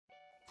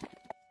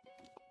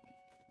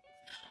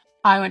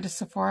I went to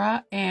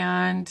Sephora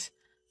and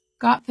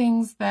got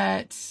things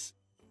that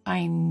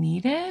I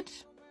needed.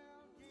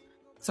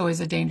 It's always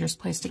a dangerous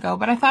place to go,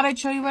 but I thought I'd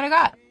show you what I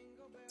got.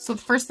 So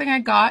the first thing I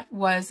got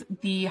was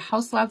the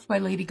House Labs by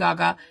Lady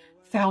Gaga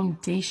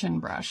foundation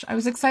brush. I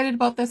was excited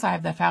about this. I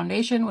have the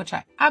foundation, which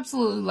I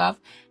absolutely love,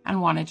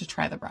 and wanted to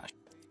try the brush.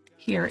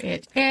 Here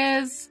it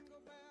is.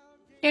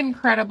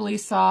 Incredibly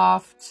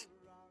soft.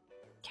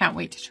 Can't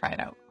wait to try it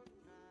out.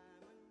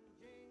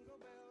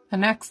 The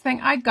next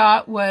thing I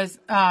got was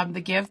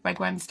The Give by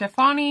Gwen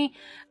Stefani.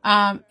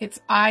 It's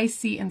Eye,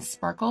 See, and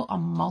Sparkle, a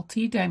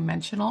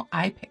multi-dimensional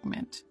eye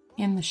pigment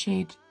in the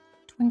shade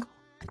Twinkle.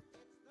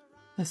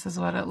 This is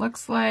what it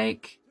looks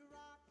like.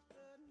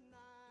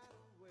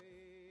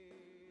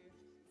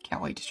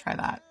 Can't wait to try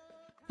that.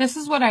 This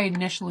is what I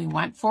initially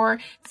went for.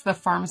 It's the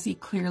Pharmacy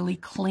Clearly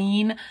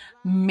Clean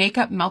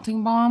Makeup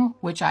Melting Balm,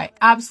 which I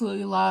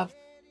absolutely love.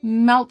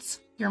 Melts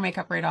your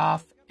makeup right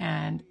off,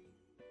 and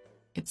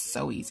it's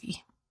so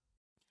easy.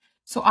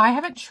 So I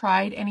haven't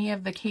tried any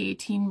of the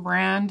K18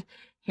 brand,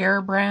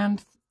 hair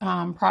brand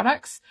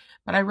products,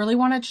 but I really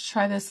wanted to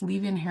try this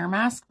leave-in hair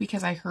mask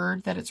because I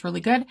heard that it's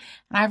really good. And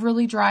I have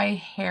really dry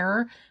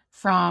hair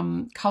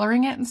from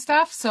coloring it and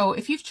stuff. So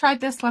if you've tried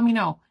this, let me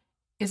know.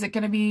 Is it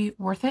going to be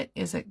worth it?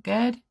 Is it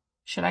good?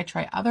 Should I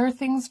try other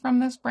things from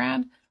this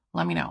brand?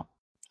 Let me know.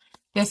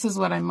 This is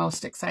what I'm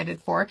most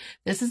excited for.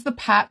 This is the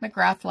Pat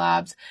McGrath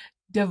Labs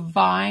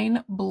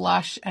Divine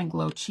Blush and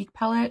Glow Cheek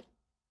Palette.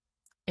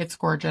 It's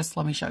gorgeous.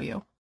 Let me show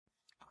you.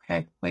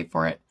 Okay, wait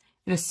for it.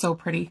 It is so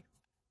pretty.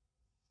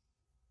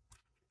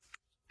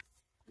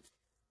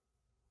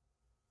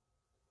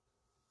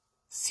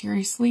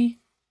 Seriously?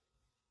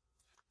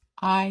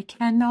 I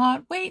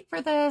cannot wait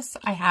for this.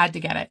 I had to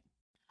get it.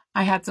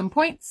 I had some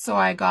points, so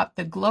I got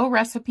the Glow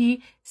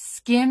Recipe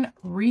Skin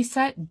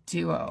Reset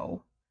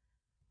Duo.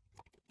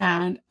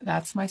 And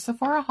that's my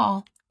Sephora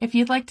haul. If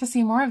you'd like to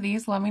see more of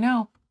these, let me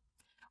know.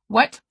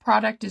 What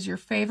product is your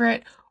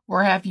favorite,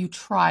 or have you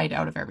tried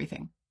out of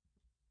everything?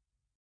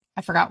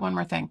 I forgot one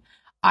more thing.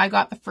 I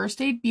got the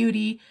First Aid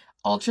Beauty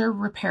Ultra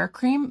Repair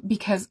Cream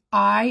because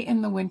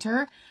in the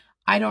winter,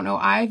 I don't know,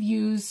 I've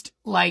used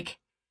like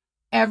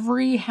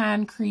every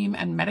hand cream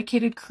and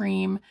medicated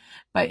cream,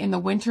 but in the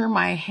winter,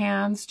 my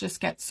hands just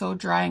get so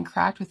dry and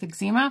cracked with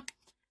eczema.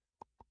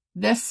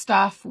 This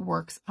stuff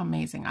works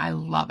amazing. I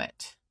love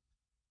it.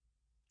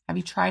 Have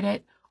you tried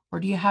it?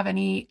 Or do you have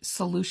any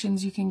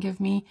solutions you can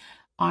give me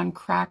on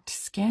cracked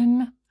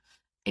skin?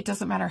 It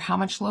doesn't matter how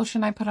much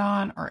lotion I put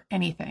on or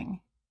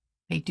anything.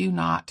 They do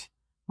not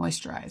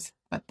moisturize,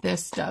 but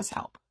this does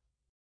help.